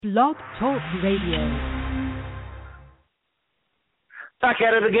Blog Talk Radio. Back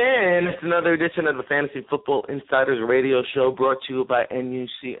at it again. It's another edition of the Fantasy Football Insiders Radio Show brought to you by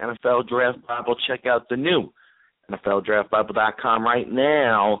NUC NFL Draft Bible. Check out the new NFLDraftBible.com right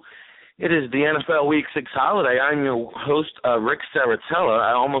now. It is the NFL Week 6 holiday. I'm your host, Rick Saratella.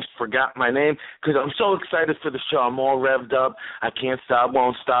 I almost forgot my name because I'm so excited for the show. I'm all revved up. I can't stop,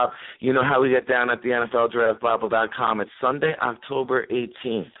 won't stop. You know how we get down at the NFLDraftBible.com. It's Sunday, October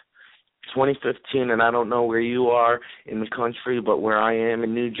 18th. 2015, and I don't know where you are in the country, but where I am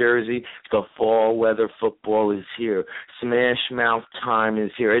in New Jersey, the fall weather football is here. Smash Mouth time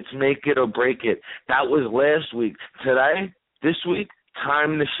is here. It's make it or break it. That was last week. Today, this week,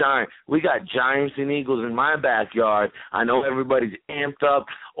 time to shine. We got Giants and Eagles in my backyard. I know everybody's amped up,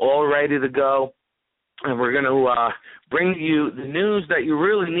 all ready to go. And we're going to bring you the news that you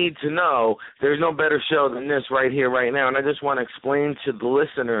really need to know. There's no better show than this right here, right now. And I just want to explain to the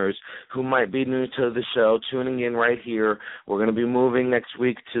listeners who might be new to the show, tuning in right here, we're going to be moving next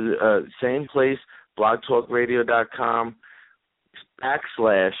week to the same place, blogtalkradio.com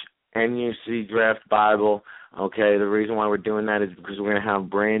 /NUC Draft Bible. Okay, the reason why we're doing that is because we're going to have a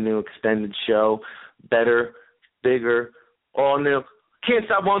brand new extended show, better, bigger, all new. Can't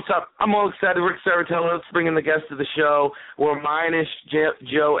stop, won't stop. I'm all excited. Rick Saratella, let's bring in the guest of the show. We're minus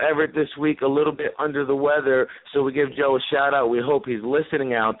Joe Everett this week, a little bit under the weather, so we give Joe a shout-out. We hope he's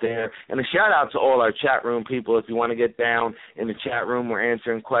listening out there. And a shout-out to all our chat room people. If you want to get down in the chat room, we're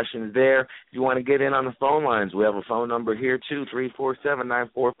answering questions there. If you want to get in on the phone lines, we have a phone number here, too,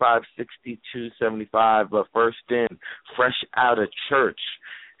 347-945-6275. But first in, fresh out of church.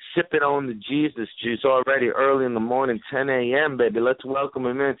 Sipping on the Jesus juice already early in the morning, 10 a.m., baby. Let's welcome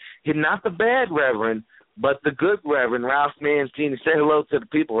him in. He's not the bad Reverend, but the good Reverend, Ralph Mancini. Say hello to the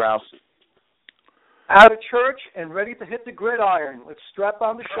people, Ralph. Out of church and ready to hit the gridiron. Let's strap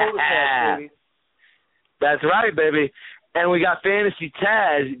on the shoulder pads, baby. That's right, baby. And we got Fantasy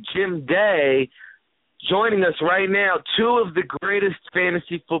Taz, Jim Day, joining us right now. Two of the greatest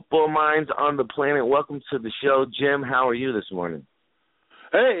fantasy football minds on the planet. Welcome to the show. Jim, how are you this morning?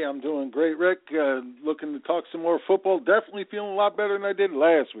 Hey, I'm doing great, Rick. Looking to talk some more football. Definitely feeling a lot better than I did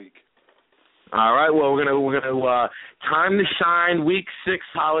last week. All right, well, we're gonna time to shine, Week 6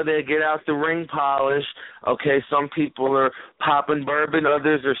 holiday, get out the ring polish. Okay, some people are popping bourbon,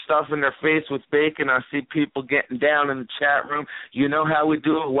 others are stuffing their face with bacon. I see people getting down in the chat room. You know how we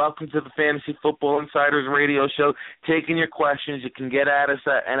do it. Welcome to the Fantasy Football Insiders Radio Show. Taking your questions, you can get at us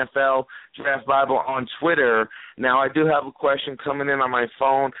at NFL Draft Bible on Twitter. Now, I do have a question coming in on my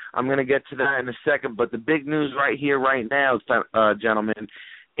phone. I'm going to get to that in a second, but the big news right here, right now, gentlemen,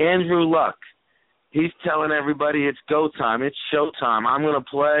 Andrew Luck. He's telling everybody it's go time, it's showtime. I'm going to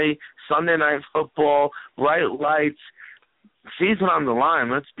play Sunday Night Football, bright lights, season on the line.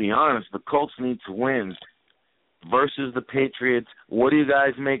 Let's be honest, the Colts need to win versus the Patriots. What do you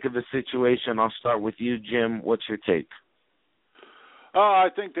guys make of the situation? I'll start with you, Jim. What's your take? I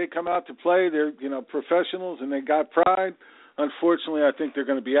think they come out to play. They're professionals and they got pride. Unfortunately, I think they're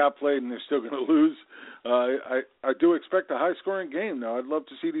going to be outplayed and they're still going to lose. I do expect a high-scoring game, though. I'd love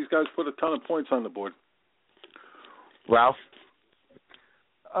to see these guys put a ton of points on the board. Ralph?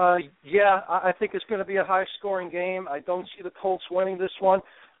 Yeah, I think it's going to be a high-scoring game. I don't see the Colts winning this one.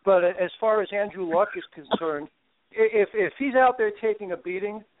 But as far as Andrew Luck is concerned, if he's out there taking a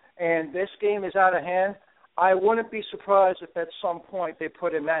beating and this game is out of hand, I wouldn't be surprised if at some point they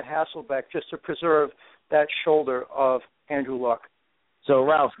put in Matt Hasselbeck just to preserve that shoulder of Andrew Luck. So,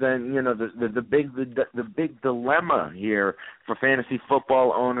 Ralph, then, the big dilemma here for fantasy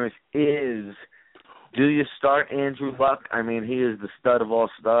football owners is, do you start Andrew Luck? I mean, he is the stud of all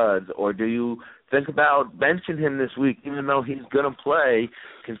studs. Or do you think about benching him this week, even though he's going to play,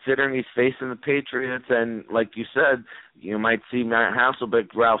 considering he's facing the Patriots? And like you said, you might see Matt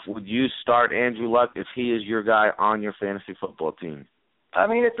Hasselbeck. Ralph, would you start Andrew Luck if he is your guy on your fantasy football team? I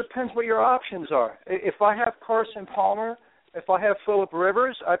mean, it depends what your options are. If I have Carson Palmer, if I have Phillip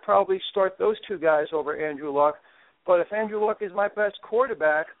Rivers, I'd probably start those two guys over Andrew Luck. But if Andrew Luck is my best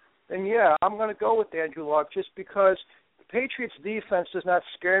quarterback, then, yeah, I'm going to go with Andrew Luck just because the Patriots' defense does not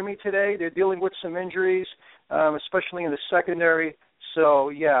scare me today. They're dealing with some injuries, especially in the secondary. So,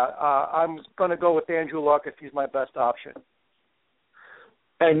 yeah, I'm going to go with Andrew Luck if he's my best option.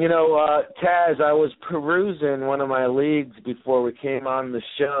 And, Taz, I was perusing one of my leagues before we came on the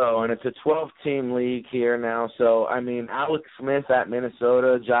show, and it's a 12-team league here now. So, I mean, Alex Smith at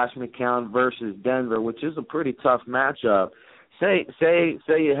Minnesota, Josh McCown versus Denver, which is a pretty tough matchup. Say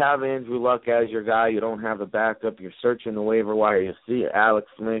you have Andrew Luck as your guy, you don't have a backup, you're searching the waiver wire, you see Alex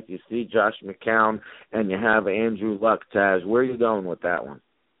Smith, you see Josh McCown, and you have Andrew Luck, Taz. Where are you going with that one?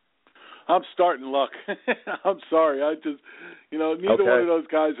 I'm starting Luck. I'm sorry. I just, neither one of those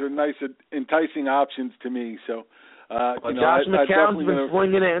guys are nice, enticing options to me. So, Josh McCown's been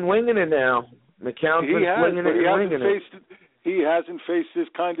swinging it and winging it now. McCown's been swinging it and winging it. He hasn't faced this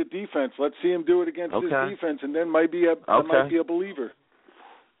kind of defense. Let's see him do it against this defense, and then might be a believer.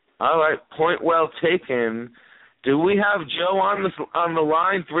 All right, point well taken. Do we have Joe on the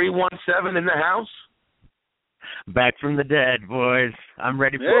line, 317 in the house? Back from the dead, boys. I'm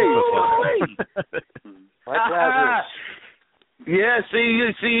ready for football. Yeah, see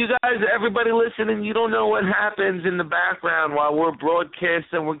you guys, everybody listening, you don't know what happens in the background while we're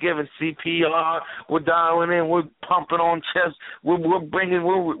broadcasting, we're giving CPR, we're dialing in, we're pumping on chest, we're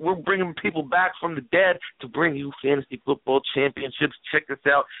bringing people back from the dead to bring you fantasy football championships. Check this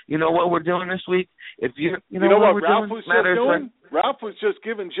out. You know what we're doing this week? If you know what Ralph was just doing? Ralph was just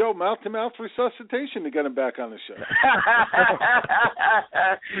giving Joe mouth-to-mouth resuscitation to get him back on the show.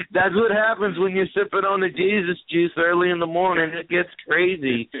 That's what happens when you're sipping on the Jesus juice early in the morning. It gets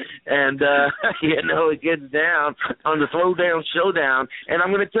crazy. And, it gets down on the throwdown showdown. And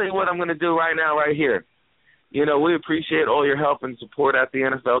I'm going to tell you what I'm going to do right now, right here. We appreciate all your help and support at the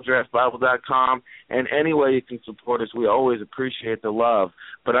NFLDraftBible.com. And any way you can support us, we always appreciate the love.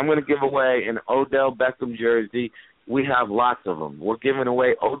 But I'm going to give away an Odell Beckham jersey. We have lots of them. We're giving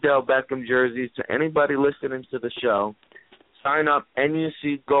away Odell Beckham jerseys to anybody listening to the show. Sign up,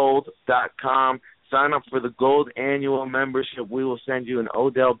 NUCGold.com. Sign up for the Gold Annual Membership. We will send you an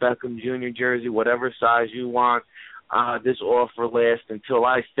Odell Beckham Jr. jersey, whatever size you want. This offer lasts until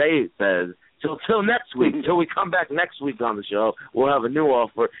I say it says. Till next week, till we come back next week on the show, we'll have a new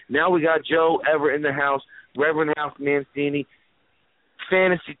offer. Now we got Joe Everett in the house, Reverend Ralph Mancini,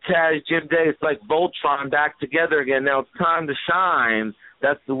 Fantasy Taz, Jim Day. It's like Voltron back together again. Now it's time to shine.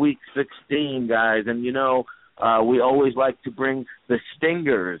 That's the week 16, guys. And, we always like to bring the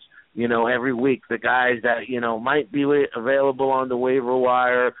stingers, every week. The guys that, might be available on the waiver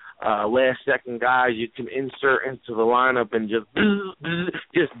wire, last-second guys you can insert into the lineup and just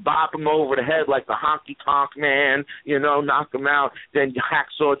bop them over the head like the honky-tonk man, knock them out. Then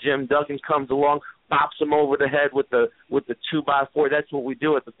Hacksaw Jim Duggan comes along, bops them over the head with the 2x4. That's what we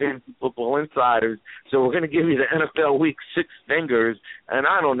do at the Fantasy Football Insiders. So we're going to give you the NFL Week 6 fingers. And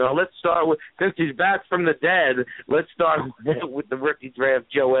I don't know, let's start with, since he's back from the dead, let's start with the rookie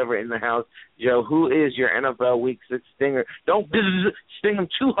draft, Joe Everett in the house. Joe, who is your NFL Week 6 stinger? Don't sting him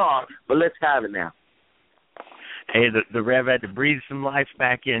too hard, but let's have it now. Hey, the Rev had to breathe some life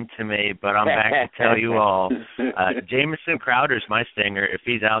back into me, but I'm back to tell you all. Jamison Crowder's my stinger. If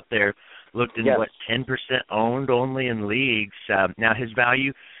he's out there, looked in, 10% owned only in leagues. Now his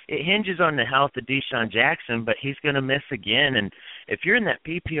value, it hinges on the health of Deshaun Jackson, but he's going to miss again. And if you're in that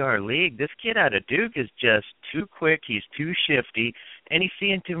PPR league, this kid out of Duke is just too quick. He's too shifty, and he's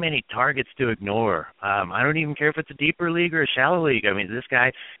seeing too many targets to ignore. I don't even care if it's a deeper league or a shallow league. I mean, this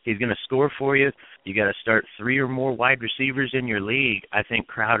guy, he's going to score for you. You got to start 3 or more wide receivers in your league. I think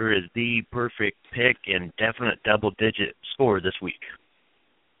Crowder is the perfect pick and definite double-digit score this week.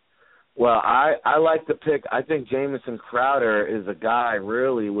 Well, I like the pick. I think Jamison Crowder is a guy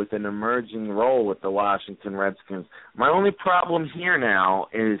really with an emerging role with the Washington Redskins. My only problem here now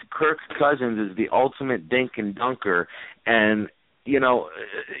is Kirk Cousins is the ultimate dink and dunker, and,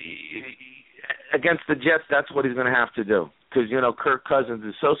 against the Jets, that's what he's going to have to do. Because, Kirk Cousins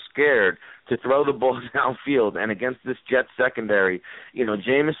is so scared to throw the ball downfield, and against this Jets secondary,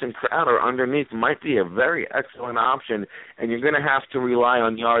 Jamison Crowder underneath might be a very excellent option, and you're going to have to rely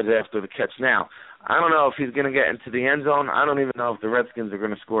on yards after the catch. Now, I don't know if he's going to get into the end zone. I don't even know if the Redskins are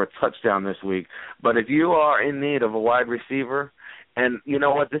going to score a touchdown this week. But if you are in need of a wide receiver, and you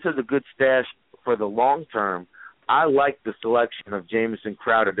know what, this is a good stash for the long term, I like the selection of Jamison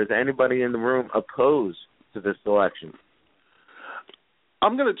Crowder. Does anybody in the room oppose to this selection?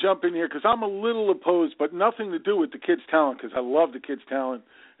 I'm going to jump in here because I'm a little opposed, but nothing to do with the kid's talent, because I love the kid's talent,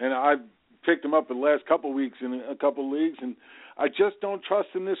 and I've picked him up the last couple of weeks in a couple of leagues, and I just don't trust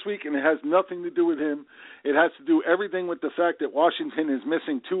him this week, and it has nothing to do with him. It has to do everything with the fact that Washington is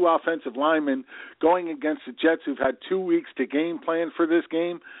missing 2 offensive linemen going against the Jets, who've had 2 weeks to game plan for this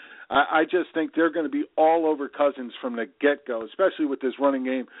game. I just think they're going to be all over Cousins from the get-go, especially with this running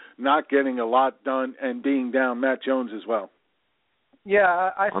game not getting a lot done and being down Matt Jones as well. Yeah,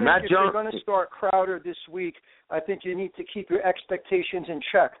 I think if you're going to start Crowder this week, I think you need to keep your expectations in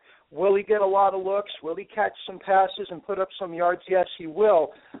check. Will he get a lot of looks? Will he catch some passes and put up some yards? Yes, he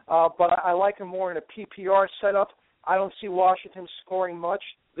will. But I like him more in a PPR setup. I don't see Washington scoring much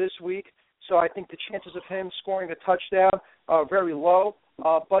this week, so I think the chances of him scoring a touchdown are very low.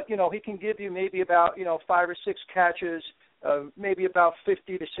 But, he can give you maybe about, 5 or 6 catches maybe about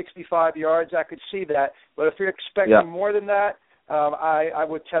 50 to 65 yards. I could see that. But if you're expecting more than that, I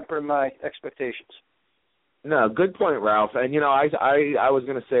would temper my expectations. No, good point, Ralph. And, I was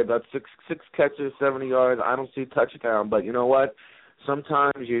going to say about six catches, 70 yards. I don't see touchdown. But you know what?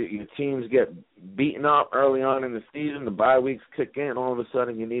 Sometimes your teams get beaten up early on in the season. The bye weeks kick in. All of a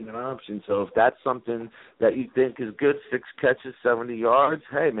sudden, you need an option. So if that's something that you think is good, 6 catches, 70 yards,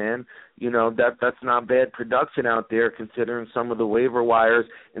 hey, man, that's not bad production out there considering some of the waiver wires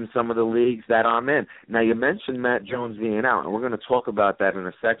in some of the leagues that I'm in. Now, you mentioned Matt Jones being out, and we're going to talk about that in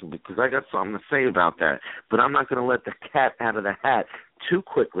a second because I got something to say about that. But I'm not going to let the cat out of the hat too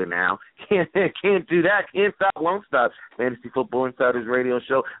quickly now. Can't do that. Can't stop, won't stop. Fantasy Football Insiders Radio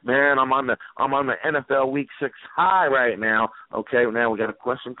Show. Man, I'm on the NFL Week 6 high right now. Okay, now we got a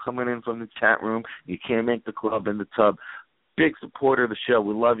question coming in from the chat room. You can't make the club in the tub. Big supporter of the show.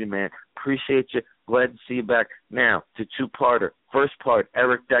 We love you, man. Appreciate you. Glad to see you back. Now, to two-parter. First part,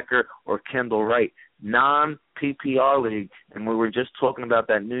 Eric Decker or Kendall Wright. Non-PPR league, and we were just talking about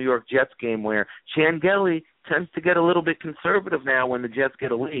that New York Jets game where Changeli tends to get a little bit conservative now when the Jets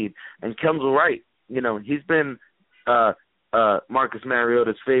get a lead. And Kendall Wright, he's been Marcus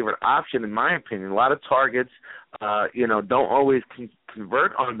Mariota's favorite option, in my opinion. A lot of targets, don't always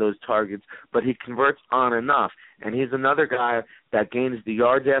convert on those targets, but he converts on enough. And he's another guy that gains the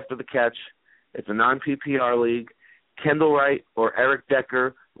yards after the catch. It's a non-PPR league. Kendall Wright or Eric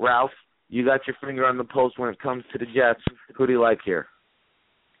Decker, Ralph, you got your finger on the pulse when it comes to the Jets. Who do you like here?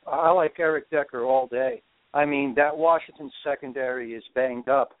 I like Eric Decker all day. I mean, that Washington secondary is banged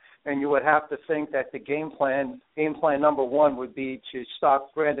up, and you would have to think that the game plan number one would be to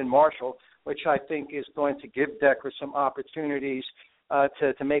stop Brandon Marshall, which I think is going to give Decker some opportunities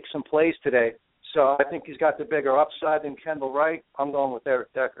to make some plays today. So I think he's got the bigger upside than Kendall Wright. I'm going with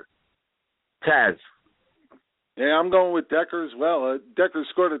Eric Decker. Taz. Yeah, I'm going with Decker as well. Decker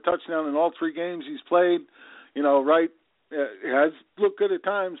scored a touchdown in all 3 games he's played. Wright has looked good at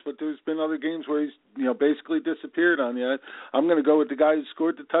times, but there's been other games where he's, basically disappeared on you. I'm going to go with the guy who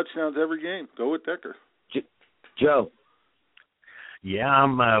scored the touchdowns every game. Go with Decker. Joe. Yeah,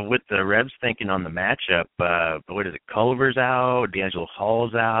 I'm with the Rebs thinking on the matchup. What is it? Culver's out, D'Angelo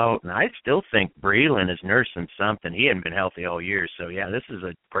Hall's out, and I still think Breland is nursing something. He hadn't been healthy all year, so yeah, this is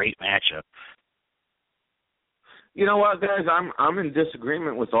a great matchup. You know what, guys? I'm in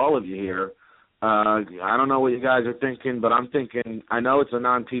disagreement with all of you here. I don't know what you guys are thinking, but I'm thinking, I know it's a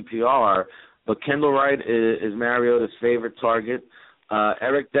non-PPR, but Kendall Wright is Mariota's favorite target.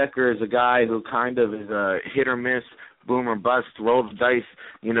 Eric Decker is a guy who kind of is a hit or miss, boom or bust, roll the dice.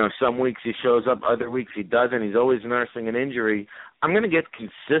 Some weeks he shows up, other weeks he doesn't. He's always nursing an injury. I'm going to get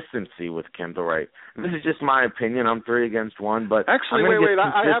consistency with Kendall Wright. This is just my opinion. I'm 3 against 1, but actually, wait.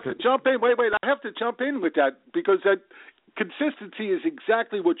 I have to jump in. Wait. I have to jump in with that because that consistency is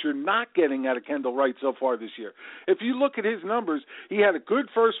exactly what you're not getting out of Kendall Wright so far this year. If you look at his numbers, he had a good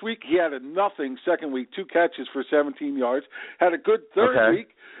first week. He had a nothing second week, 2 catches for 17 yards. Had a good third week,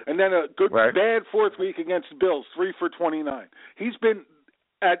 and then a good bad fourth week against the Bills, 3 for 29. He's been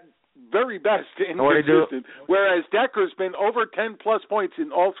at very best inconsistent, whereas Decker's been over 10-plus points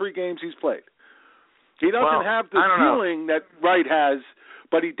in all 3 games he's played. He doesn't have the ceiling that Wright has,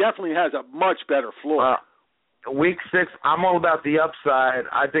 but he definitely has a much better floor. Week 6, I'm all about the upside.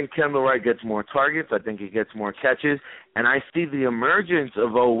 I think Kendall Wright gets more targets. I think he gets more catches. And I see the emergence of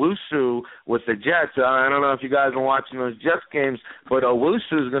Owusu with the Jets. I don't know if you guys are watching those Jets games, but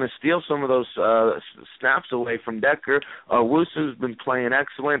Owusu is going to steal some of those snaps away from Decker. Owusu's been playing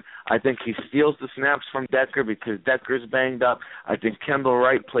excellent. I think he steals the snaps from Decker because Decker's banged up. I think Kendall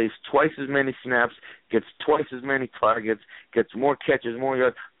Wright plays twice as many snaps, gets twice as many targets, gets more catches, more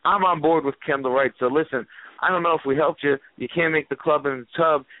yards. I'm on board with Kendall Wright. So listen, I don't know if we helped you. You can't make the club in the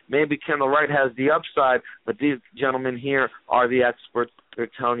tub. Maybe Kendall Wright has the upside, but these gentlemen here are the experts. They're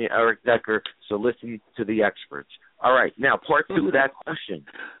telling you Eric Decker, so listen to the experts. All right, now part 2 of that question.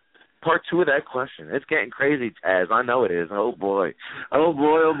 It's getting crazy, Taz. I know it is. Oh, boy.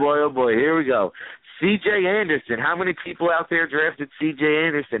 Here we go. C.J. Anderson. How many people out there drafted C.J.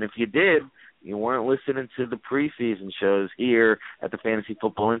 Anderson? If you did, you weren't listening to the preseason shows here at the Fantasy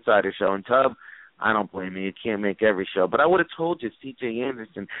Football Insider Show. And Tub, I don't blame you. You can't make every show. But I would have told you, C.J.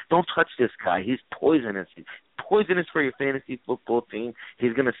 Anderson, don't touch this guy. He's poisonous. He's poisonous for your fantasy football team.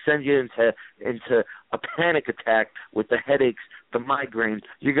 He's going to send you into a panic attack with the headaches, the migraines.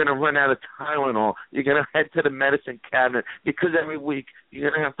 You're going to run out of Tylenol. You're going to head to the medicine cabinet because every week you're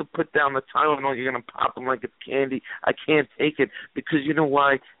going to have to put down the Tylenol. You're going to pop them like it's candy. I can't take it because you know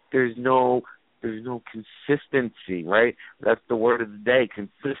why? There's no there's no consistency, right? That's the word of the day,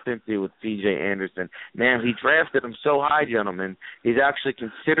 consistency with C.J. Anderson. Now, he drafted him so high, gentlemen, he's actually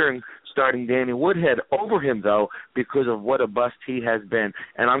considering starting Danny Woodhead over him, though, because of what a bust he has been.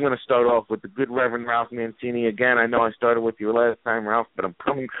 And I'm going to start off with the good Reverend Ralph Mancini again. I know I started with you last time, Ralph, but I'm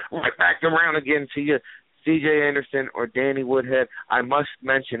coming right back around again to you. C.J. Anderson or Danny Woodhead, I must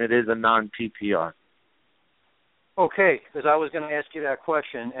mention it is a non-PPR. Okay, because I was going to ask you that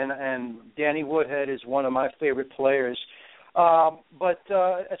question, and Danny Woodhead is one of my favorite players. But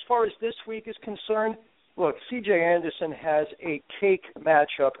as far as this week is concerned, look, C.J. Anderson has a cake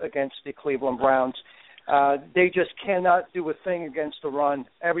matchup against the Cleveland Browns. They just cannot do a thing against the run.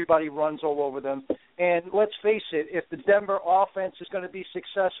 Everybody runs all over them. And let's face it, if the Denver offense is going to be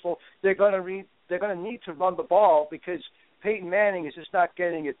successful, they're going to need to run the ball because Peyton Manning is just not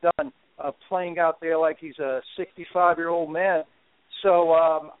getting it done, playing out there like he's a 65-year-old man.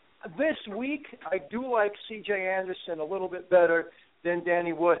 So this week, I do like C.J. Anderson a little bit better than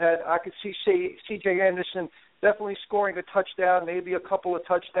Danny Woodhead. I could see C.J. Anderson definitely scoring a touchdown, maybe a couple of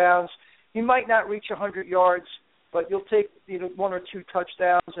touchdowns. He might not reach 100 yards, but you'll take one or two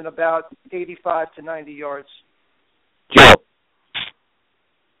touchdowns and about 85 to 90 yards. Joe.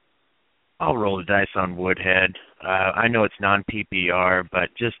 I'll roll the dice on Woodhead. I know it's non-PPR, but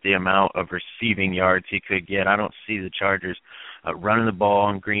just the amount of receiving yards he could get, I don't see the Chargers running the ball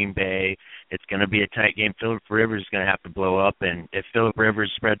on Green Bay. It's going to be a tight game. Phillip Rivers is going to have to blow up, and if Phillip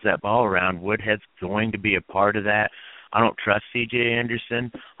Rivers spreads that ball around, Woodhead's going to be a part of that. I don't trust C.J.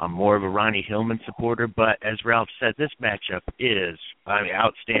 Anderson. I'm more of a Ronnie Hillman supporter, but as Ralph said, this matchup is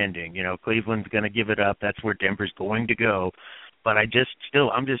outstanding. Cleveland's going to give it up. That's where Denver's going to go. But I'm just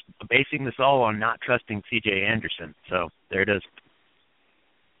basing this all on not trusting C.J. Anderson. So there it is.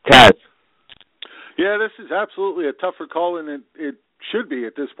 Taz. Yeah, this is absolutely a tougher call than it should be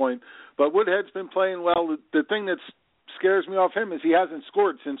at this point. But Woodhead's been playing well. The thing that scares me off him is he hasn't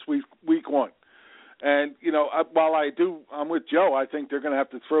scored since week one. And, while I'm with Joe, I think they're going to have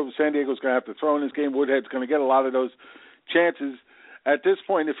to throw, San Diego's going to have to throw in this game. Woodhead's going to get a lot of those chances. At this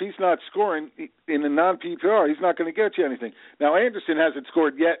point, if he's not scoring in a non-PPR, he's not going to get you anything. Now, Anderson hasn't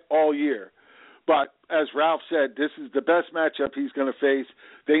scored yet all year. But as Ralph said, this is the best matchup he's going to face.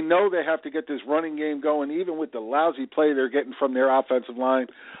 They know they have to get this running game going, even with the lousy play they're getting from their offensive line.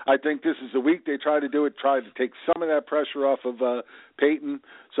 I think this is the week they try to do it, try to take some of that pressure off of Peyton.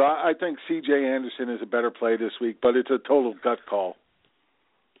 So I think C.J. Anderson is a better play this week, but it's a total gut call.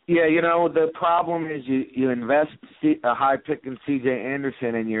 Yeah, the problem is you invest a high pick in C.J.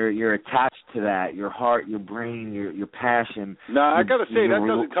 Anderson, and you're attached to that, your heart, your brain, your passion. No, I got to say, that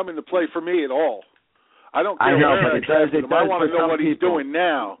doesn't come into play for me at all. I don't care. I know, but it does. I want to know what he's doing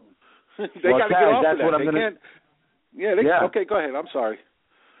now. They got to get off of that. They can't. Yeah. Okay, go ahead. I'm sorry.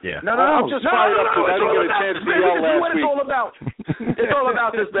 Yeah. No. I'm just fired up because I didn't get a chance to yell last week. It's all about. It's all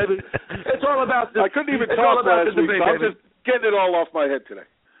about this, baby. It's all about this. I couldn't even talk last week, so I'm just getting it all off my head today.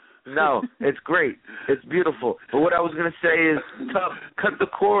 No, it's great. It's beautiful. But what I was going to say is cut the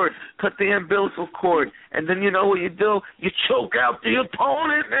cord, cut the umbilical cord, and then you know what you do? You choke out the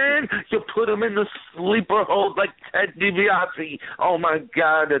opponent, man. You put him in the sleeper hold like Ted DiBiase. Oh, my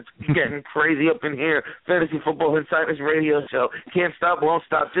God, it's getting crazy up in here. Fantasy Football Insiders Radio Show. Can't stop, won't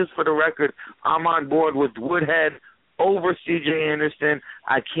stop. Just for the record, I'm on board with Woodhead over C.J. Anderson.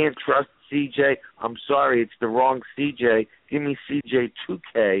 I can't trust C.J. I'm sorry, it's the wrong C.J. Give me C.J.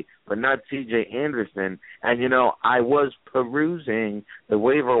 2K, but not C.J. Anderson. And, I was perusing the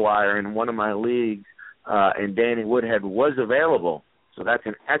waiver wire in one of my leagues, and Danny Woodhead was available. So that's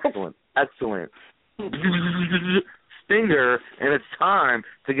an excellent stinger, and it's time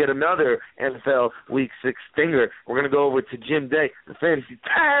to get another NFL Week 6 stinger. We're going to go over to Jim Day, the Fantasy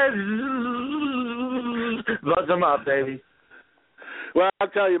Taz. Buzz him up, baby. Well, I'll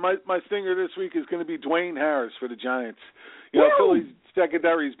tell you, my stinger this week is going to be Dwayne Harris for the Giants. Philly's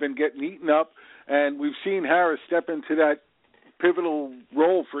secondary's been getting eaten up, and we've seen Harris step into that pivotal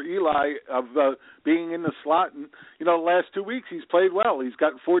role for Eli of being in the slot. And, the last 2 weeks he's played well. He's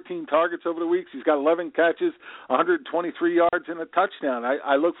got 14 targets over the weeks. He's got 11 catches, 123 yards, and a touchdown.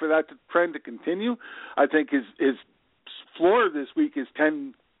 I look for that trend to continue. I think his floor this week is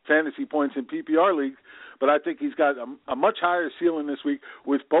 10 fantasy points in PPR leagues, but I think he's got a much higher ceiling this week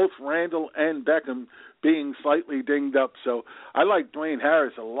with both Randall and Beckham being slightly dinged up. So I like Dwayne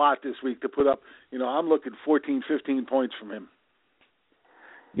Harris a lot this week to put up, I'm looking 14, 15 points from him.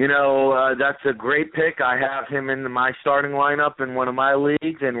 That's a great pick. I have him in my starting lineup in one of my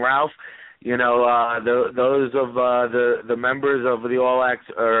leagues. And Ralph, those of the members of the All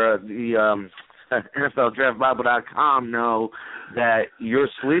Access or the NFLDraftBible.com know that your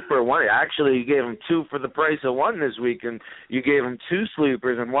sleeper one. Actually, you gave him 2 for the price of 1 this week, and you gave him 2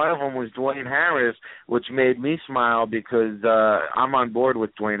 sleepers, and one of them was Dwayne Harris, which made me smile because I'm on board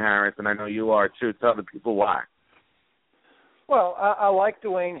with Dwayne Harris, and I know you are too. Tell the people why. Well, I like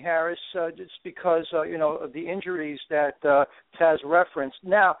Dwayne Harris just because, of the injuries that Taz referenced.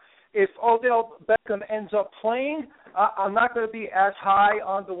 Now, if Odell Beckham ends up playing, I'm not going to be as high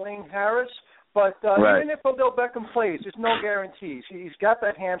on Dwayne Harris, but even if Odell Beckham plays, there's no guarantees. He's got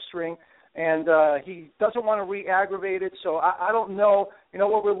that hamstring, and he doesn't want to re-aggravate it, so I don't know,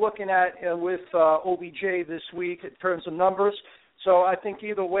 what we're looking at with OBJ this week in terms of numbers. So I think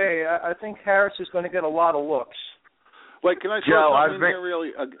either way, I think Harris is going to get a lot of looks. Wait, can I throw something in there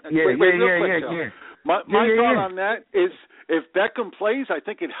really? Real quick, Joe. My thought on that is if Beckham plays, I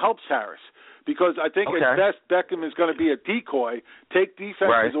think it helps Harris because I think at best Beckham is going to be a decoy, take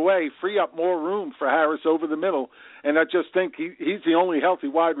defenses away, free up more room for Harris over the middle, and I just think he's the only healthy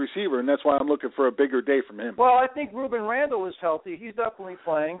wide receiver, and that's why I'm looking for a bigger day from him. Well, I think Ruben Randall is healthy. He's definitely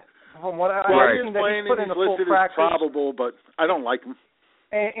playing. From what I he's playing, and he's listed as probable, but I don't like him.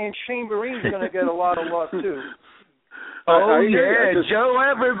 And Shane Vereen's going to get a lot of love, too. Joe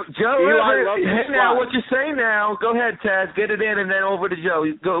Everett. Hey, now, what you say now? Go ahead, Taz. Get it in, and then over to Joe.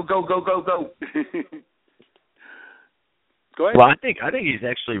 Go. Go ahead. Well, I think he's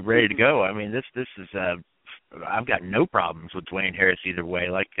actually ready to go. I mean, this is I've got no problems with Dwayne Harris either way.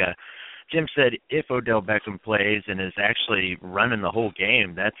 Like Jim said, if Odell Beckham plays and is actually running the whole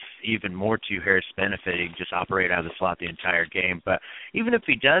game, that's even more to Harris' benefit. He can just operate out of the slot the entire game. But even if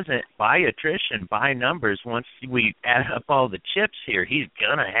he doesn't, by attrition, by numbers, once we add up all the chips here, he's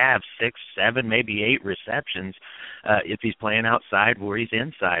going to have 6, 7, maybe 8 receptions if he's playing outside or he's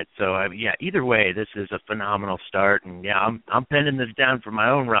inside. So, either way, this is a phenomenal start. And, I'm penning this down for my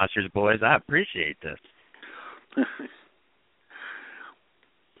own rosters, boys. I appreciate this.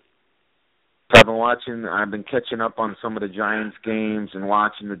 I've been catching up on some of the Giants games and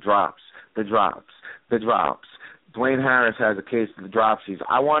watching the drops. Dwayne Harris has a case of the dropsies.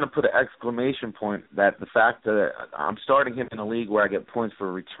 I want to put an exclamation point that the fact that I'm starting him in a league where I get points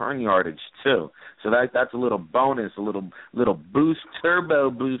for return yardage too. So that's a little bonus, a little boost, turbo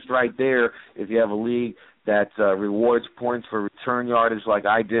boost right there if you have a league that rewards points for return yardage like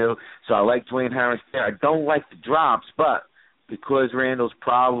I do. So I like Dwayne Harris there. I don't like the drops, but because Randall's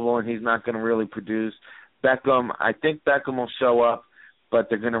probable and he's not going to really produce, I think Beckham will show up, but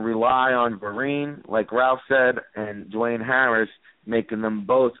they're going to rely on Vereen, like Ralph said, and Dwayne Harris, making them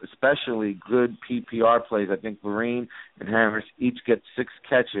both especially good PPR plays. I think Vereen and Harris each get 6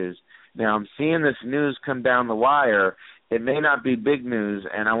 catches. Now, I'm seeing this news come down the wire. It may not be big news,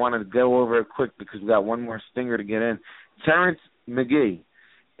 and I want to go over it quick because we got one more stinger to get in. Terrence McGee.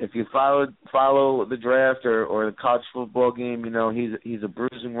 If you follow the draft or the college football game, he's a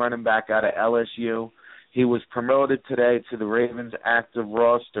bruising running back out of LSU. He was promoted today to the Ravens active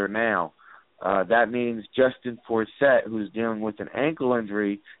roster now. That means Justin Forsett, who's dealing with an ankle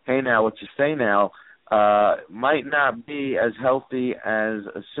injury, hey now, what you say now, might not be as healthy as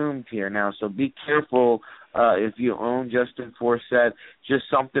assumed here now. So be careful if you own Justin Forsett. Just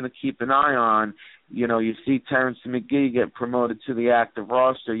something to keep an eye on. You see Terrence McGee get promoted to the active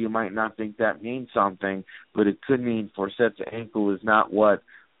roster. You might not think that means something, but it could mean Forsett's ankle is not what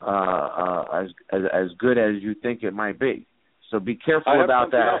as good as you think it might be. So be careful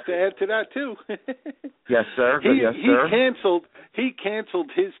about that. I have to add to that too. Yes, sir. He canceled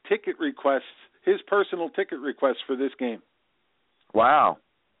his ticket requests, his personal ticket requests for this game. Wow,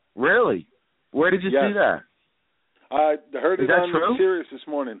 really? Where did you see that? I heard it on Sirius this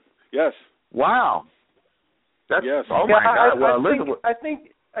morning. Yes. Wow. That's yes. Oh my God. Well, I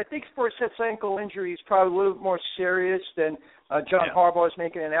think Forsett's ankle injury is probably a little bit more serious than John Harbaugh is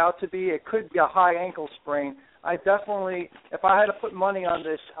making it out to be. It could be a high ankle sprain. I definitely, if I had to put money on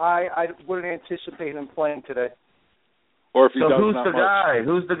this, I wouldn't anticipate him playing today. Or if he so does, who's not the much. guy?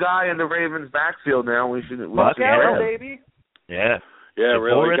 Who's the guy in the Ravens backfield now? We should Buck Allen, baby. Yeah. Yeah,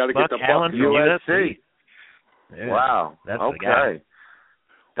 really. Got to get the Buck. USC. Yeah. Wow. That's okay. the guy.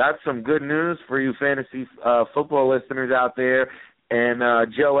 That's some good news for you fantasy football listeners out there. And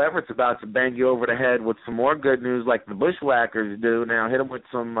Joe Everett's about to bang you over the head with some more good news like the Bushwhackers do. Now hit him with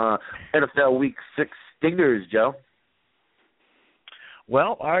some NFL Week 6 stingers, Joe.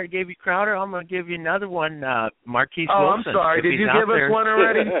 Well, I already gave you Crowder. I'm going to give you another one, Marquise Wilson. I'm sorry. Did you give us one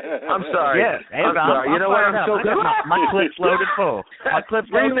already? I'm sorry. Yeah. Hey, I'm sorry. You know what? I'm so good. My clip's loaded full. My clip's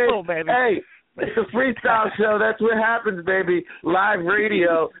loaded full, baby. Hey, it's a freestyle show. That's what happens, baby. Live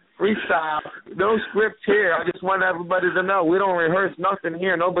radio. Freestyle. No script here. I just want everybody to know we don't rehearse nothing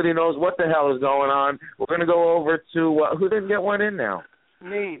here. Nobody knows what the hell is going on. We're going to go over to who didn't get one in now?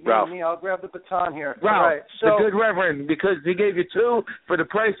 Me. I'll grab the baton here. Ralph, all right, so, the good Reverend, because he gave you 2 for the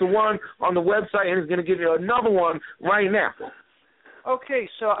price of 1 on the website, and he's going to give you another one right now. Okay,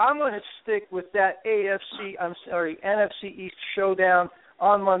 so I'm going to stick with that NFC East showdown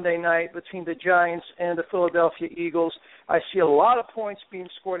on Monday night between the Giants and the Philadelphia Eagles. I see a lot of points being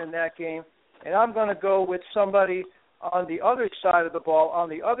scored in that game, and I'm going to go with somebody on the other side of the ball, on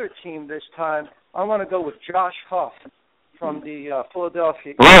the other team this time. I'm going to go with Josh Huff from the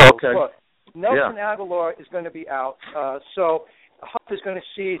Philadelphia Eagles. Oh, okay. Look, Nelson Aguilar is going to be out, so Huff is going to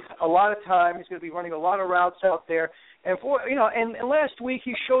see a lot of time. He's going to be running a lot of routes out there. And and last week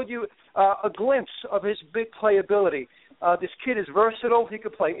he showed you a glimpse of his big playability. This kid is versatile. He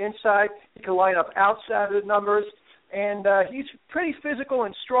could play inside. He can line up outside of the numbers, and he's pretty physical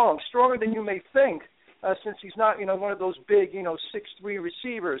and strong, stronger than you may think, since he's not one of those big 6'3"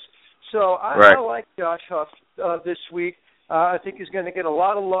 receivers. So I like Josh Huff this week. I think he's going to get a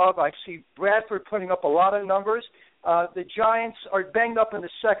lot of love. I see Bradford putting up a lot of numbers. The Giants are banged up in the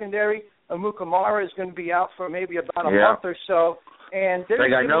secondary. Mukamara is going to be out for maybe about a month or so, and they're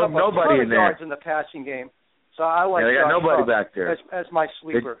going to give up nobody a ton of yards in the passing game. So I like they got Josh nobody Huff back there as my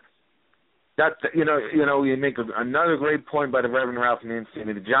sleeper. You make another great point by the Reverend Ralph Nancy.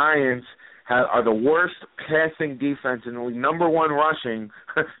 The Giants are the worst passing defense in the league. Number 1 rushing,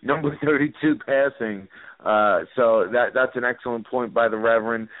 number 32 passing. So that's an excellent point by the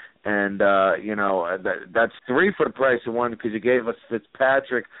Reverend. And that's 3 for the price of 1 because you gave us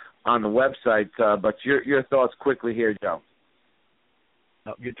Fitzpatrick on the website. But your thoughts quickly here, Joe.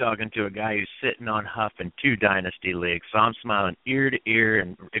 Oh, you're talking to a guy who's sitting on Huff in 2 dynasty leagues, so I'm smiling ear to ear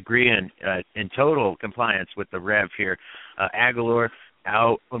and agreeing in total compliance with the Rev here. Aguilar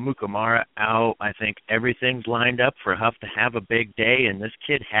out, Mukamara out. I think everything's lined up for Huff to have a big day, and this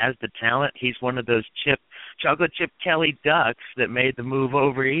kid has the talent. He's one of those chocolate chip Kelly Ducks that made the move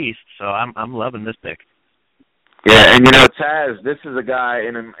over east, so I'm loving this pick. Yeah, and Taz, this is a guy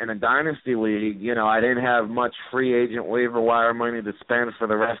in a dynasty league. I didn't have much free agent waiver wire money to spend for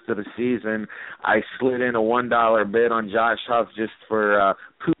the rest of the season. I slid in a $1 bid on Josh Huff just for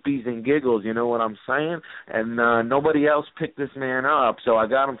poopies and giggles. You know what I'm saying? And nobody else picked this man up, so I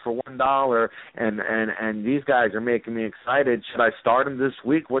got him for $1. And these guys are making me excited. Should I start him this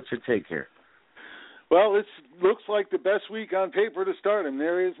week? What's your take here? Well, it looks like the best week on paper to start him.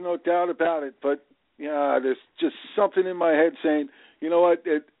 There is no doubt about it, but. Yeah, there's just something in my head saying, you know what,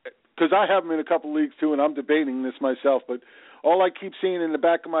 because I have him in a couple leagues too, and I'm debating this myself, but all I keep seeing in the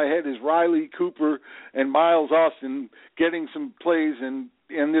back of my head is Riley Cooper and Miles Austin getting some plays and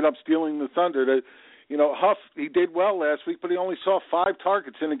ended up stealing the thunder. Huff, he did well last week, but he only saw 5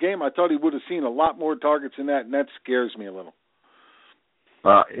 targets in the game. I thought he would have seen a lot more targets than that, and that scares me a little.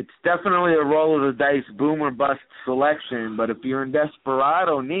 It's definitely a roll of the dice, boom or bust selection, but if you're in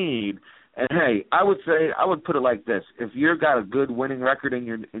desperado need, and hey, I would put it like this: if you've got a good winning record in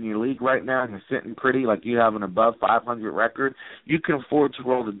your league right now, and you're sitting pretty, like you have an above 500 record, you can afford to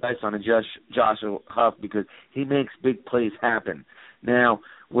roll the dice on a Josh Huff because he makes big plays happen. Now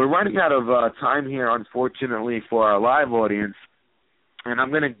we're running out of time here, unfortunately, for our live audience, and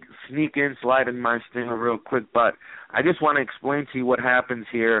I'm going to slide in my stinger real quick, but I just want to explain to you what happens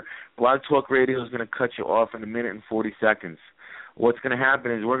here. Blog Talk Radio is going to cut you off in 1 minute and 40 seconds. What's going to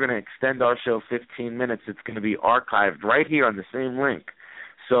happen is we're going to extend our show 15 minutes. It's going to be archived right here on the same link.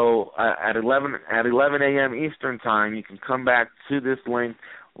 So at 11 a.m. Eastern time, you can come back to this link,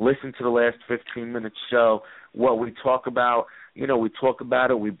 listen to the last 15 minutes show. What we talk about, we talk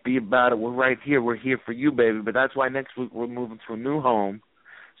about it, we be about it. We're right here. We're here for you, baby. But that's why next week we're moving to a new home,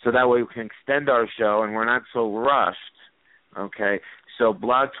 so that way we can extend our show and we're not so rushed. Okay? So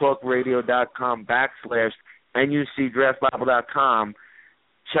blogtalkradio.com/NUCDraftBible.com.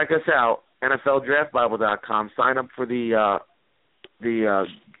 Check us out, NFLDraftBible.com. Sign up for the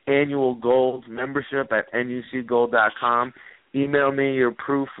annual gold membership at NUCGold.com. Email me your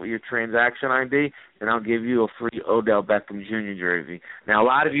proof, your transaction ID, and I'll give you a free Odell Beckham Jr. jersey. Now, a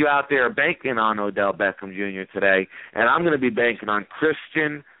lot of you out there are banking on Odell Beckham Jr. today, and I'm going to be banking on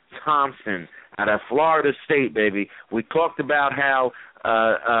Christian Thompson out of Florida State, baby. We talked about how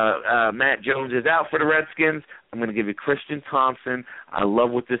Matt Jones is out for the Redskins. I'm going to give you Christian Thompson. I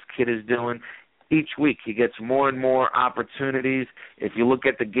love what this kid is doing. Each week he gets more and more opportunities. If you look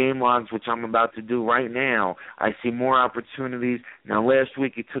at the game logs, which I'm about to do right now, I see more opportunities. Now, last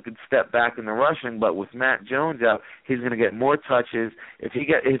week he took a step back in the rushing, but with Matt Jones out, he's going to get more touches. If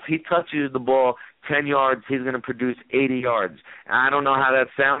he touches the ball 10 yards, he's going to produce 80 yards. And I don't know how that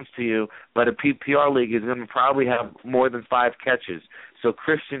sounds to you, but a PPR league is going to probably have more than 5 catches. So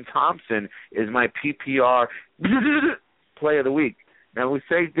Christian Thompson is my PPR play of the week. Now we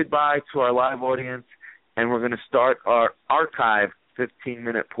say goodbye to our live audience, and we're going to start our archive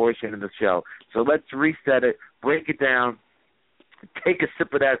 15-minute portion of the show. So let's reset it, break it down, take a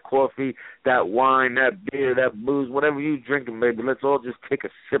sip of that coffee, that wine, that beer, that booze, whatever you're drinking, baby. Let's all just take a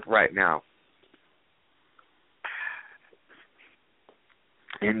sip right now.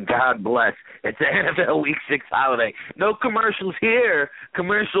 And God bless. It's the NFL Week 6 holiday. No commercials here.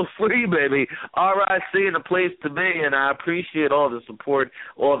 Commercial free, baby. RIC and a place to be, and I appreciate all the support,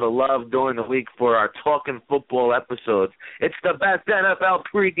 all the love during the week for our Talking Football episodes. It's the best NFL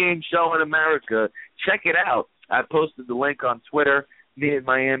pregame show in America. Check it out. I posted the link on Twitter. Me and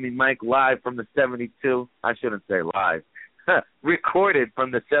Miami Mike live from the 72. I shouldn't say live. Recorded from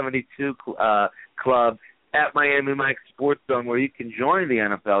the 72 club at Miami Mike Sports Zone, where you can join the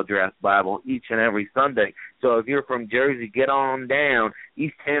NFL Draft Bible each and every Sunday. So if you're from Jersey, get on down.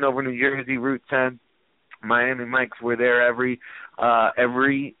 East Hanover, New Jersey, Route 10. Miami Mike's, we're there every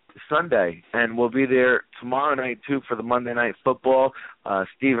Sunday. And we'll be there tomorrow night, too, for the Monday Night Football.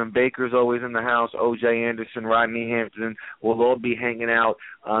 Stephen Baker's always in the house. O.J. Anderson, Rodney Hampton. We'll all be hanging out.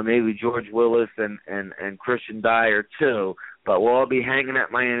 Maybe George Willis and Christian Dyer, too. But we'll all be hanging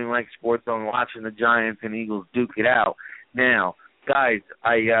at Miami Mike Sports Zone watching the Giants and Eagles duke it out. Now, guys,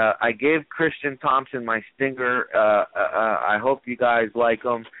 I gave Christian Thompson my stinger. I hope you guys like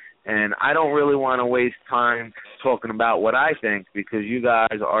him. And I don't really want to waste time talking about what I think, because you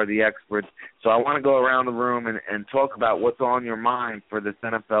guys are the experts. So I want to go around the room and talk about what's on your mind for this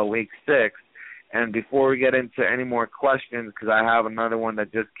NFL Week 6. And before we get into any more questions, because I have another one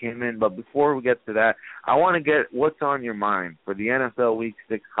that just came in, but before we get to that, I want to get what's on your mind for the NFL Week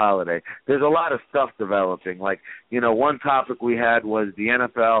 6 holiday. There's a lot of stuff developing. Like, one topic we had was the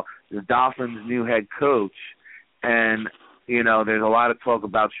NFL, the Dolphins' new head coach. And, there's a lot of talk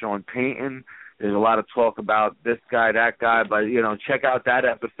about Sean Payton. There's a lot of talk about this guy, that guy. But, check out that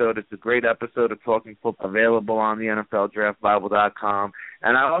episode. It's a great episode of Talking Football, available on the NFLDraftBible.com.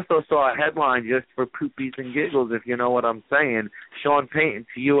 And I also saw a headline just for poopies and giggles, if you know what I'm saying. Sean Payton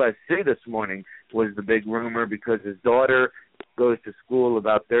to USC this morning was the big rumor, because his daughter goes to school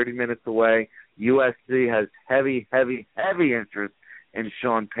about 30 minutes away. USC has heavy, heavy, heavy interest in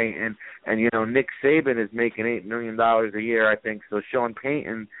Sean Payton. And, Nick Saban is making $8 million a year, I think. So Sean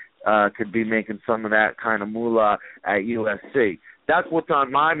Payton could be making some of that kind of moolah at USC. That's what's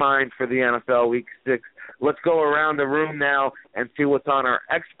on my mind for the NFL Week 6. Let's go around the room now and see what's on our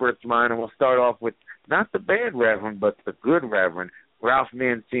experts' mind, and we'll start off with not the bad Reverend, but the good Reverend, Ralph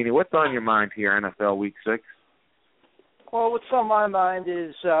Mancini. What's on your mind here, NFL Week 6? Well, what's on my mind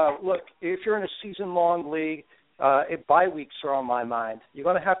is, look, if you're in a season-long league, bye weeks are on my mind. You're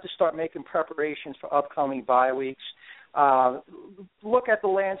going to have to start making preparations for upcoming bye weeks. Look at the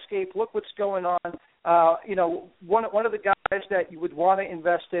landscape. Look what's going on. One of the guys that you would want to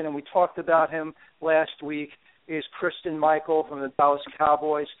invest in, and we talked about him last week, is Christine Michael from the Dallas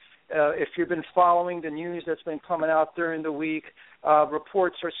Cowboys. If you've been following the news that's been coming out during the week,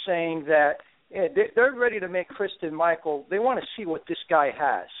 reports are saying that they're ready to make Christine Michael. They want to see what this guy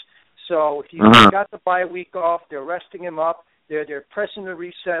has. So if you got the bye week off, they're resting him up. They're pressing the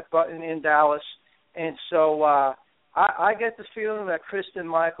reset button in Dallas. And so I get the feeling that Christine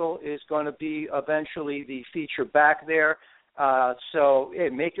Michael is going to be eventually the feature back there. So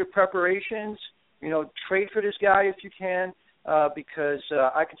make your preparations. Trade for this guy if you can, because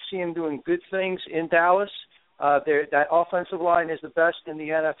I could see him doing good things in Dallas. That offensive line is the best in the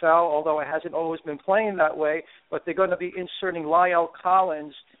NFL, although it hasn't always been playing that way. But they're going to be inserting La'el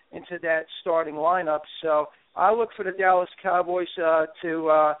Collins into that starting lineup. So I look for the Dallas Cowboys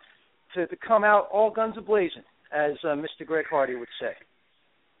to come out all guns a-blazing, as Mr. Greg Hardy would say.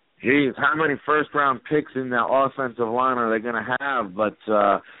 Geez, how many first-round picks in that offensive line are they going to have? But,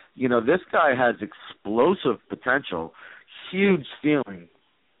 this guy has explosive potential, huge ceiling,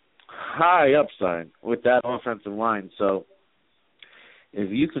 high upside with that offensive line. So if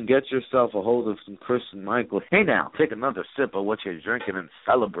you can get yourself a hold of some Christine Michael, hey now, take another sip of what you're drinking and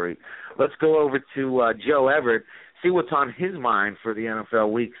celebrate. Let's go over to Joe Everett, see what's on his mind for the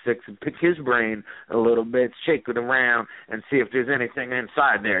NFL Week 6, and pick his brain a little bit, shake it around, and see if there's anything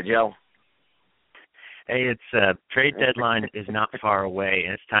inside there, Joe. Hey, it's trade deadline is not far away,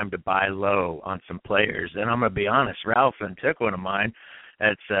 and it's time to buy low on some players. And I'm going to be honest, Ralph and took one of mine.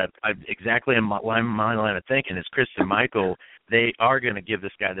 That's exactly in my line of thinking is Christine Michael. They are going to give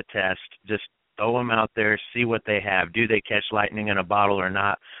this guy the test just throw them out there, see what they have. Do they catch lightning in a bottle or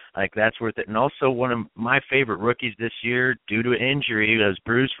not? Like, that's worth it. And also one of my favorite rookies this year, due to injury, those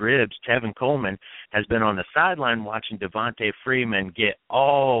bruised ribs, Tevin Coleman, has been on the sideline watching Devontae Freeman get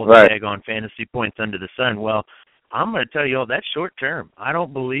all the daggone fantasy points under the sun. Well, I'm going to tell you all, that's short term. I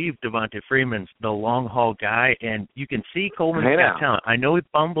don't believe Devontae Freeman's the long-haul guy, and you can see Coleman's got talent. I know he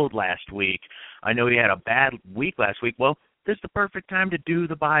fumbled last week. I know he had a bad week last week. Well, this is the perfect time to do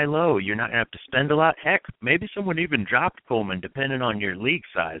the buy low. You're not going to have to spend a lot. Heck, maybe someone even dropped Coleman, depending on your league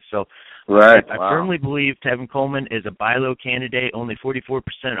size. So I firmly believe Tevin Coleman is a buy low candidate, only 44%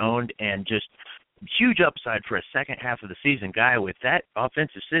 owned, and just huge upside for a second half of the season guy with that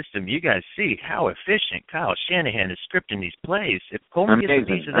offensive system. You guys see how efficient Kyle Shanahan is scripting these plays. If Coleman gets a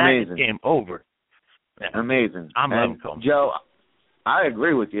piece of that, it's game over. Yeah. Amazing. I'm loving Coleman. Joe, I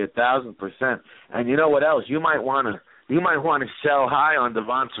agree with you 1,000%. And you know what else? You might want to sell high on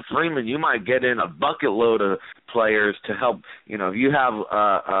Devonta Freeman. You might get in a bucket load of players to help. You know, if you have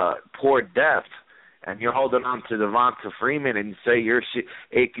poor depth and you're holding on to Devonta Freeman and say you're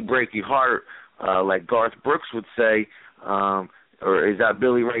achy breaky heart, like Garth Brooks would say, or is that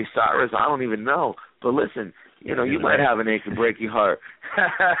Billy Ray Cyrus? I don't even know. But listen, you know, you might have an achy breaky heart.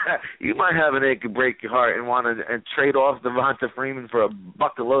 You might have an achy breaky heart and want to trade off Devonta Freeman for a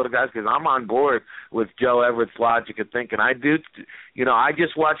bucket load of guys, because I'm on board with Joe Everett's logic of thinking. I do, you know, I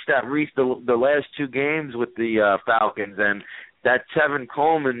just watched the last two games with the Falcons, and that Tevin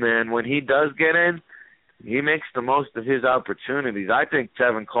Coleman, man, when he does get in, he makes the most of his opportunities. I think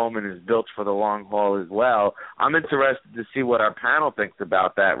Tevin Coleman is built for the long haul as well. I'm interested to see what our panel thinks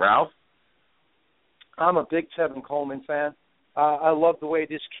about that, Ralph. I'm a big Tevin Coleman fan. I love the way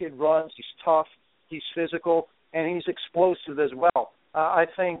this kid runs. He's tough, he's physical, and he's explosive as well. I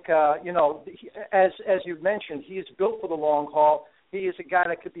think, you know, as you mentioned, he is built for the long haul. He is a guy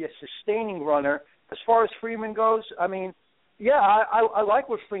that could be a sustaining runner. As far as Freeman goes, I mean, yeah, I like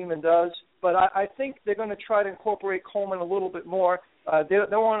what Freeman does, but I think they're going to try to incorporate Coleman a little bit more. They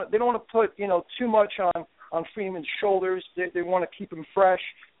don't want to put, you know, too much on Freeman's shoulders. They want to keep him fresh.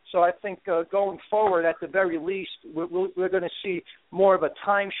 So I think going forward, at the very least, we're going to see more of a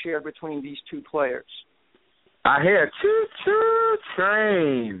timeshare between these two players. I hear choo-choo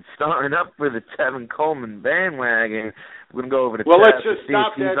train starting up for the Tevin Coleman bandwagon. We're going to go over to let's just see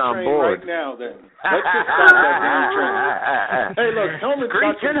stop if he's that on train board. right now, then. Let's just stop that damn train. Hey, look, Coleman's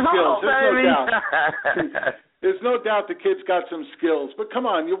got some skills. There's no doubt the kid's got some skills. But come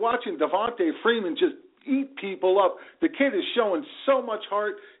on, you're watching Devontae Freeman just eat people up. The kid is showing so much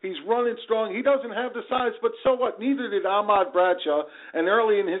heart. He's running strong. He doesn't have the size, but so what? Neither did Ahmad Bradshaw. And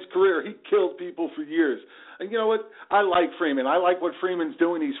early in his career, he killed people for years. And you know what? I like Freeman. I like what Freeman's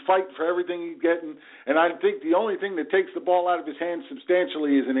doing. He's fighting for everything he's getting. And I think the only thing that takes the ball out of his hands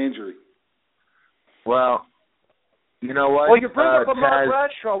substantially is an injury. Well, you know what? Well, you bring up Ahmad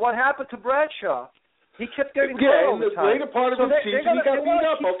Bradshaw. What happened to Bradshaw? He kept getting hurt all the time. Later part of his season, he got beat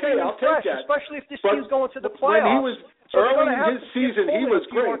up. Okay, I'll take that. Especially if this team's going to the playoffs. When he was early in his season, he was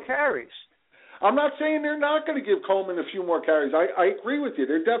great. More carries. I'm not saying they're not going to give Coleman a few more carries. I agree with you.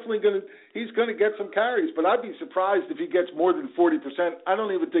 They're definitely going to. He's going to get some carries, but I'd be surprised if he gets more than 40%. I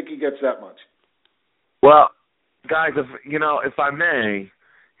don't even think he gets that much. Well, guys, if I may,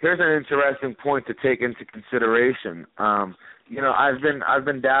 here's an interesting point to take into consideration. I've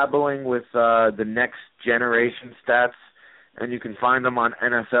been dabbling with the next generation stats, and you can find them on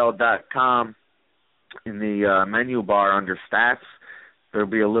NFL.com in the menu bar under stats. There'll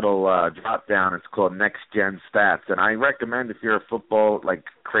be a little drop down. It's called Next Gen Stats, and I recommend if you're a football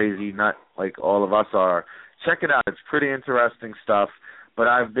crazy nut like all of us are, check it out. It's pretty interesting stuff. But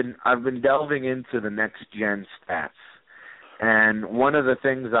I've been delving into the Next Gen Stats, and one of the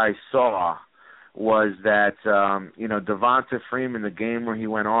things I saw was that, Devonta Freeman, the game where he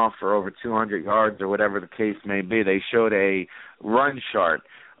went off for over 200 yards or whatever the case may be, they showed a run chart,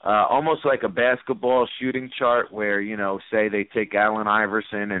 almost like a basketball shooting chart where, say they take Allen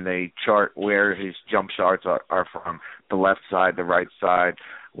Iverson and they chart where his jump shots are from, the left side, the right side.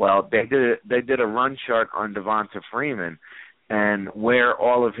 Well, they did a run chart on Devonta Freeman and where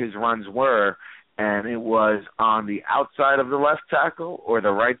all of his runs were, and it was on the outside of the left tackle or the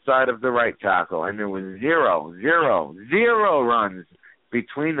right side of the right tackle. And there was zero runs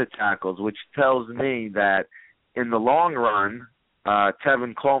between the tackles, which tells me that in the long run,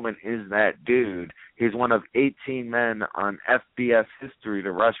 Tevin Coleman is that dude. He's one of 18 men on FBS history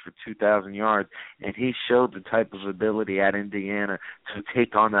to rush for 2,000 yards, and he showed the type of ability at Indiana to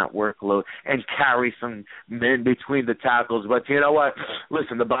take on that workload and carry some men between the tackles. But you know what?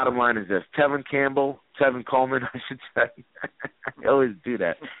 Listen, the bottom line is this. Tevin Coleman, I should say. I always do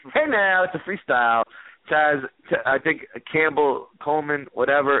that. Hey, now, it's a freestyle. Taz, I think Campbell, Coleman,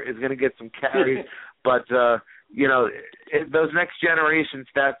 whatever, is going to get some carries. But, those next generation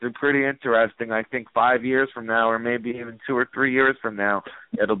stats are pretty interesting. I think 5 years from now, or maybe even 2 or 3 years from now,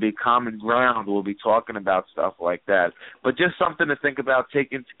 it'll be common ground. We'll be talking about stuff like that. But just something to think about,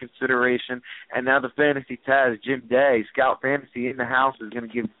 take into consideration. And now the Fantasy Taz, Jim Day, Scout Fantasy in the house, is going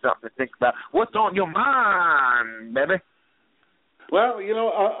to give you something to think about. What's on your mind, baby? Well,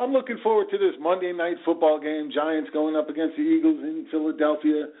 I'm looking forward to this Monday night football game. Giants going up against the Eagles in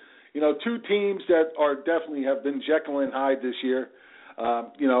Philadelphia. Two teams that are definitely have been Jekyll and Hyde this year.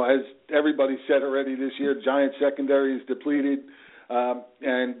 As everybody said already this year, Giants secondary is depleted.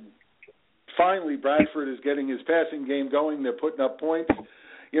 And finally, Bradford is getting his passing game going. They're putting up points.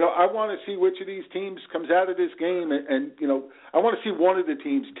 I want to see which of these teams comes out of this game. And I want to see one of the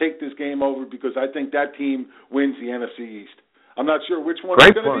teams take this game over because I think that team wins the NFC East. I'm not sure which one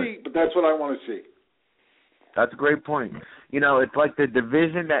it's going to be, but that's what I want to see. That's a great point. It's like the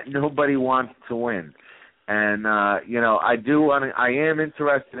division that nobody wants to win. And, I am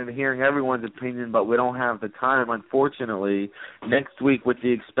interested in hearing everyone's opinion, but we don't have the time, unfortunately. Next week with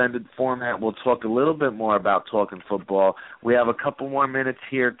the expanded format, we'll talk a little bit more about talking football. We have a couple more minutes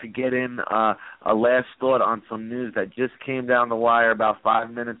here to get in a last thought on some news that just came down the wire about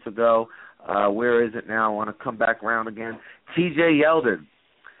 5 minutes ago. Where is it now? I want to come back around again. T.J. Yeldon,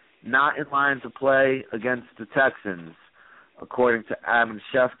 not in line to play against the Texans, according to Adam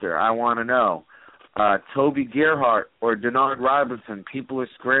Schefter. I want to know, Toby Gerhart or Denard Robinson, people are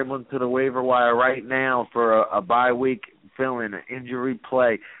scrambling to the waiver wire right now for a bye week fill-in, an injury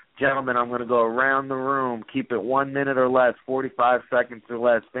play. Gentlemen, I'm going to go around the room. Keep it 1 minute or less, 45 seconds or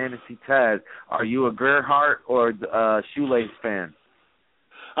less. Fantasy Taz, are you a Gerhart or a Shoelace fan?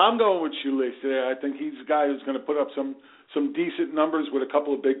 I'm going with Shoelace today. I think he's a guy who's going to put up some decent numbers with a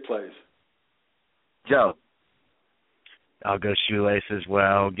couple of big plays. Joe? I'll go Shoelace as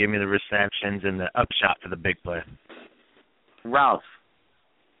well. Give me the receptions and the upshot for the big play. Ralph?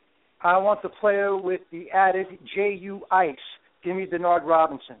 I want the player with the added J.U. Ice. Give me Denard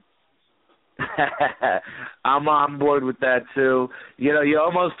Robinson. I'm on board with that, too. You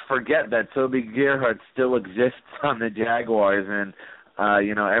almost forget that Toby Gerhart still exists on the Jaguars, and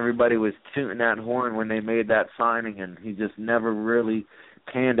everybody was tooting that horn when they made that signing, and he just never really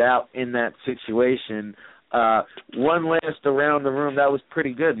panned out in that situation. One last around the room. That was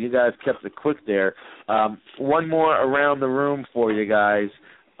pretty good. You guys kept it quick there. One more around the room for you guys.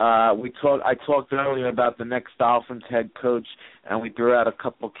 I talked earlier about the next Dolphins head coach, and we threw out a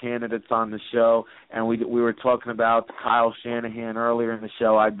couple candidates on the show, and we were talking about Kyle Shanahan earlier in the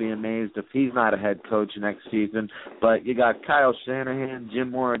show. I'd be amazed if he's not a head coach next season. But you got Kyle Shanahan,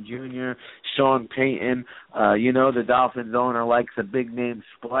 Jim Mora Jr., Sean Payton. The Dolphins owner likes a big name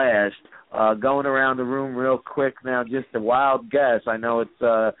splash. Going around the room real quick now, just a wild guess. I know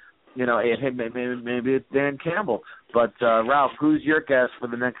it's maybe it's Dan Campbell. But, Ralph, who's your guess for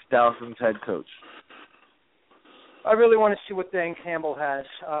the next Dolphins head coach? I really want to see what Dan Campbell has.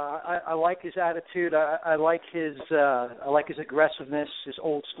 I like his attitude. I like his aggressiveness, his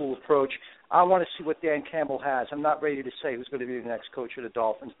old school approach. I want to see what Dan Campbell has. I'm not ready to say who's going to be the next coach of the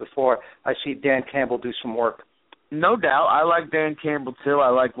Dolphins before I see Dan Campbell do some work. No doubt. I like Dan Campbell, too. I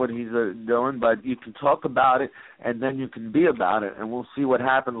like what he's doing, but you can talk about it, and then you can be about it, and we'll see what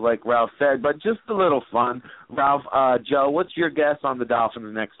happens, like Ralph said. But just a little fun. Ralph, Joe, what's your guess on the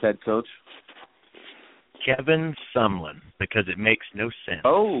Dolphins' next head coach? Kevin Sumlin, because it makes no sense.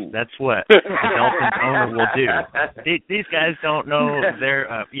 Oh. That's what the Dolphins owner will do. These guys don't know they're,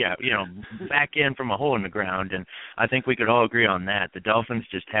 back in from a hole in the ground, and I think we could all agree on that. The Dolphins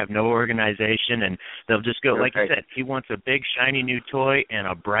just have no organization, and they'll just go, like you said, he wants a big, shiny new toy and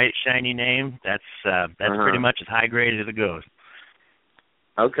a bright, shiny name. That's pretty much as high grade as it goes.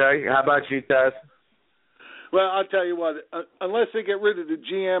 Okay. How about you, Tess? Well, I'll tell you what, unless they get rid of the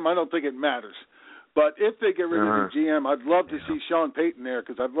GM, I don't think it matters. But if they get rid of the GM, I'd love to see Sean Payton there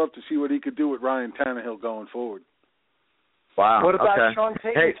because I'd love to see what he could do with Ryan Tannehill going forward. Wow. What about Sean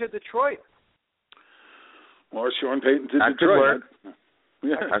Payton to Detroit? Or Sean Payton to that Detroit.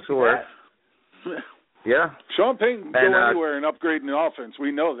 Yeah. That could work. Yeah. Sean Payton can go anywhere and upgrade in the offense.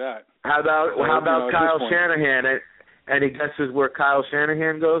 We know that. How about Kyle Shanahan? Any guesses where Kyle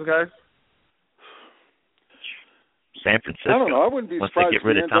Shanahan goes, guys? San Francisco. I don't know. I wouldn't be surprised if he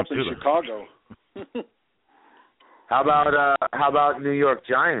ends up in Chicago. How about New York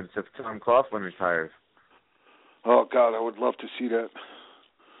Giants if Tom Coughlin retires? Oh God, I would love to see that.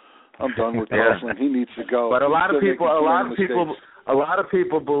 I'm done with Coughlin. He needs to go. But a lot of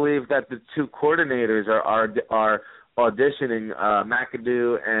people believe that the two coordinators are auditioning.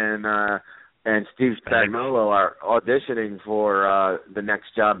 McAdoo and Steve Spagnuolo are auditioning for the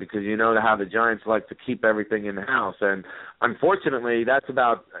next job because you know how the Giants like to keep everything in the house. And unfortunately, that's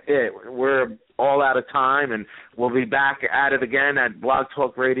about it. We're all out of time, and we'll be back at it again at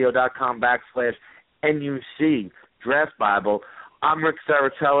blogtalkradio.com/NUC Draft Bible. I'm Rick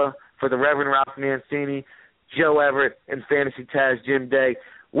Saratella for the Reverend Ralph Mancini, Joe Everett, and Fantasy Taz Jim Day.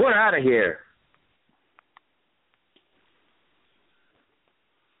 We're out of here.